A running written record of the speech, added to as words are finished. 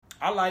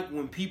I like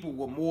when people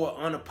were more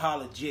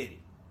unapologetic.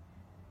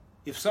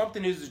 If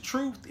something is the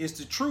truth, it's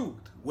the truth,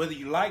 whether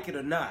you like it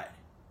or not.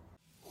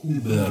 Who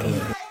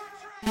better?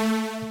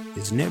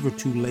 It's never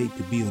too late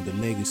to build a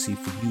legacy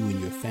for you and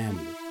your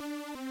family.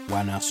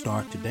 Why not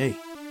start today?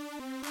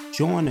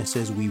 Join us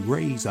as we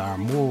raise our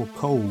moral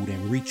code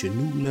and reach a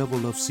new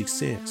level of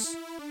success.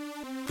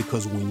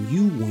 Because when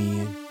you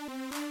win,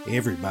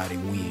 everybody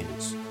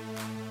wins.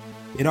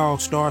 It all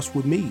starts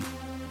with me.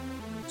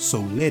 So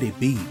let it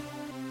be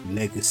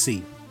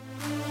legacy.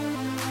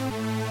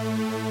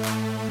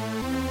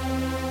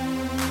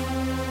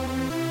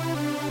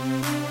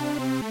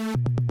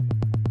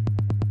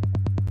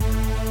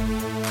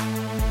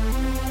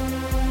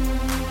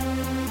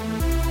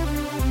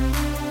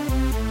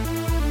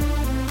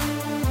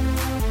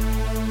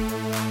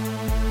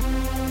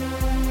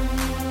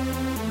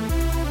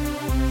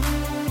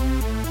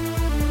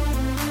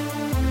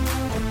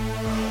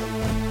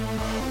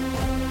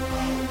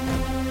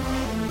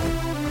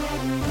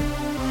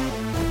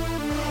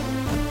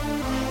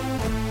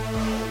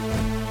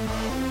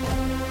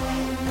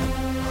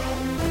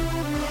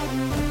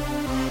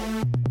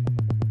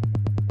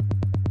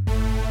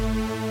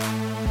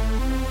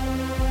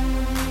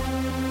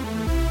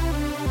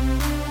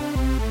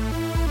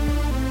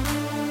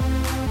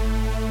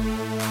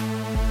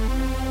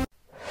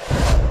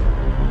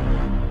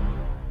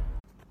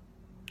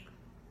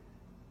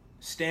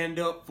 Stand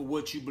up for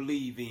what you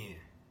believe in.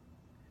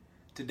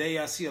 Today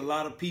I see a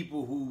lot of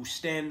people who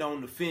stand on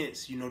the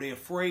fence. They're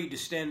afraid to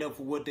stand up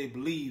for what they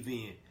believe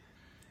in.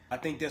 I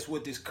think that's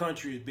what this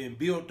country has been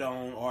built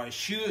on, or it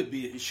should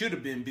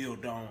have been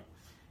built on,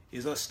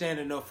 is us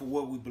standing up for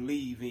what we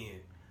believe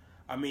in.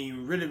 I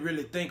mean,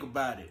 really think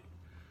about it.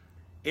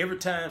 Every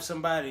time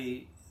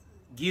somebody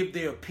give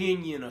their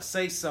opinion or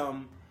say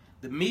something,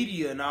 the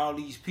media and all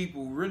these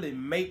people really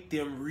make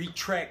them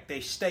retract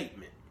their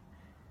statement.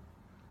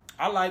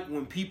 I like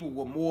when people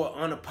were more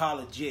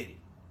unapologetic.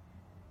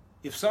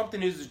 If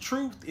something is the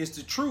truth, it's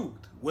the truth,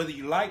 whether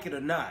you like it or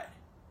not.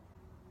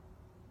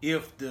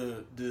 If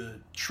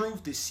the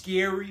truth is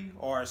scary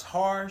or it's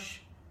harsh,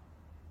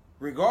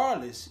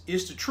 regardless,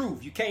 it's the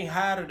truth. You can't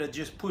hide it or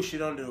just push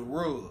it under the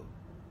rug.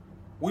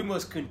 We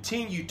must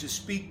continue to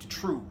speak the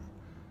truth.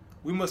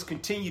 We must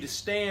continue to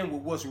stand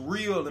with what's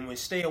real and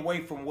stay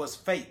away from what's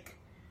fake.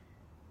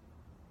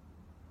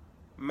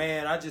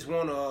 Man, I just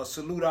want to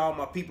salute all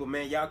my people,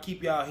 man. Y'all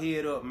keep y'all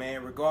head up,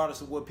 man,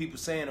 regardless of what people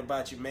saying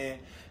about you, man.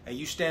 And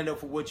you stand up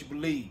for what you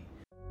believe.